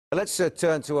Let's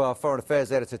turn to our Foreign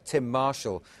Affairs editor, Tim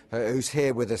Marshall, who's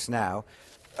here with us now.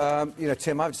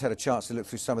 Tim, I've just had a chance to look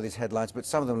through some of these headlines, but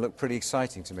some of them look pretty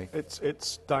exciting to me.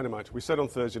 It's dynamite. We said on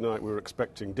Thursday night we were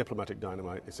expecting diplomatic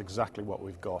dynamite. It's exactly what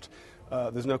we've got.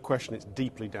 There's no question it's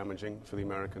deeply damaging for the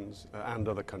Americans and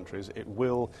other countries. It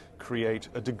will create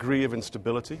a degree of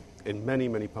instability in many,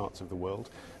 many parts of the world.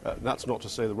 That's not to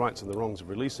say the rights and the wrongs of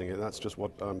releasing it. That's just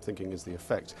what I'm thinking is the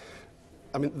effect.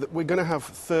 I mean, we're going to have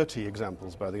 30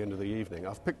 examples by the end of the evening.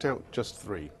 I've picked out just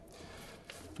 3.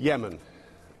 Yemen.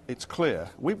 It's clear.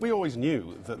 We always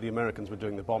knew that the Americans were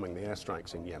doing the bombing, the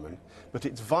airstrikes in Yemen, but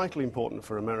it's vitally important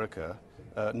for America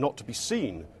not to be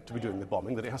seen to be doing the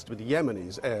bombing, that it has to be the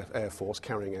Yemenis Air Force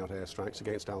carrying out airstrikes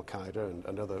against al-Qaeda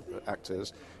and other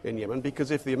actors in Yemen,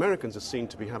 because if the Americans are seen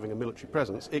to be having a military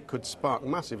presence, it could spark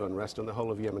massive unrest and the whole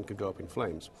of Yemen could go up in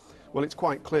flames. Well, it's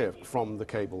quite clear from the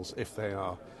cables if they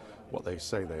are what they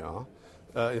say they are.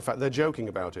 In fact, they're joking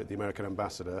about it, the American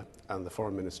ambassador and the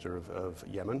foreign minister of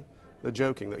Yemen. They're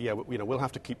joking that, yeah, we'll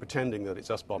have to keep pretending that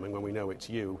it's us bombing when we know it's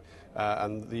you.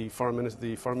 And the foreign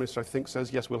minister, I think,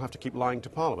 says, yes, we'll have to keep lying to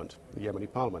Parliament, the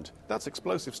Yemeni Parliament. That's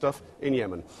explosive stuff in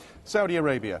Yemen. Saudi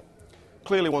Arabia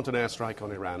clearly want an airstrike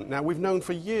on Iran. Now, we've known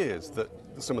for years that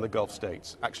some of the Gulf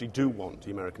states actually do want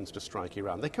the Americans to strike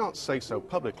Iran. They can't say so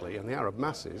publicly, and the Arab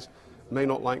masses may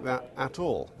not like that at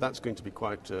all. That's going to be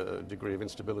quite a degree of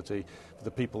instability for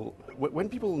the people. When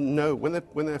people know, when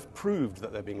they've proved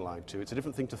that they're being lied to, it's a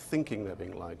different thing to thinking they're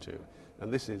being lied to. And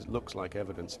this looks like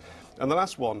evidence. And the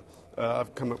last one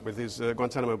I've come up with is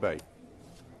Guantanamo Bay.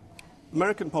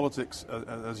 American politics,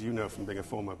 as you know from being a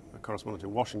former correspondent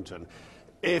in Washington,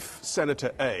 if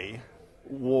Senator A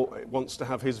wants to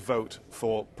have his vote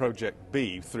for Project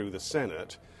B through the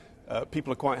Senate,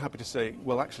 people are quite happy to say,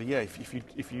 well, actually, yeah,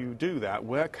 if you do that,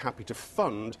 we're happy to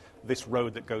fund this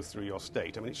road that goes through your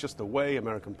state. I mean, it's just the way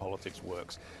American politics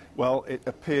works. Well, it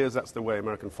appears that's the way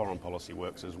American foreign policy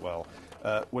works as well.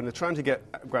 When they're trying to get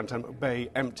Guantanamo Bay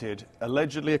emptied,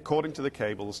 allegedly, according to the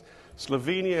cables,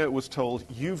 Slovenia was told,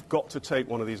 you've got to take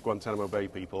one of these Guantanamo Bay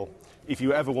people if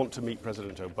you ever want to meet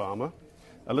President Obama.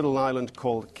 A little island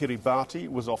called Kiribati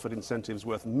was offered incentives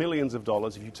worth millions of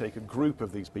dollars if you take a group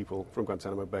of these people from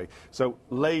Guantanamo Bay. So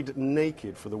laid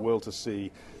naked for the world to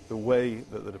see the way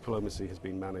that the diplomacy has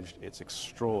been managed, it's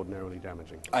extraordinarily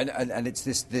damaging. And it's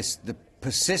the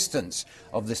persistence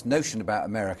of this notion about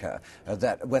America,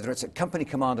 that whether it's at company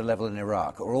commander level in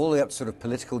Iraq or all the way up to sort of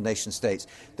political nation states,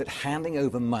 that handing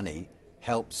over money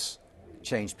helps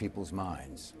change people's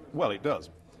minds. Well, it does.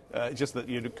 It's just that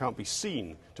you can't be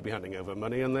seen to be handing over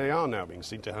money, and they are now being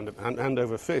seen to hand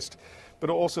over fist. But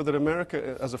also that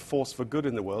America as a force for good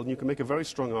in the world, and you can make a very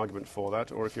strong argument for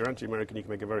that, or if you're anti-American, you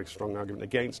can make a very strong argument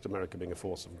against America being a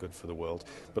force of good for the world.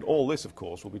 But all this, of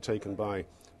course, will be taken by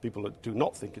people that do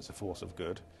not think it's a force of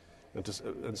good,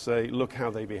 and say, look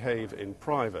how they behave in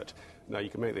private. Now, you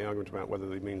can make the argument about whether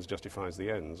the means justifies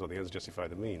the ends, or the ends justify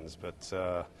the means,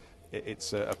 but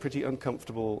it's a pretty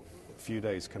uncomfortable few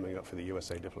days coming up for the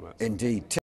USA diplomats. Indeed.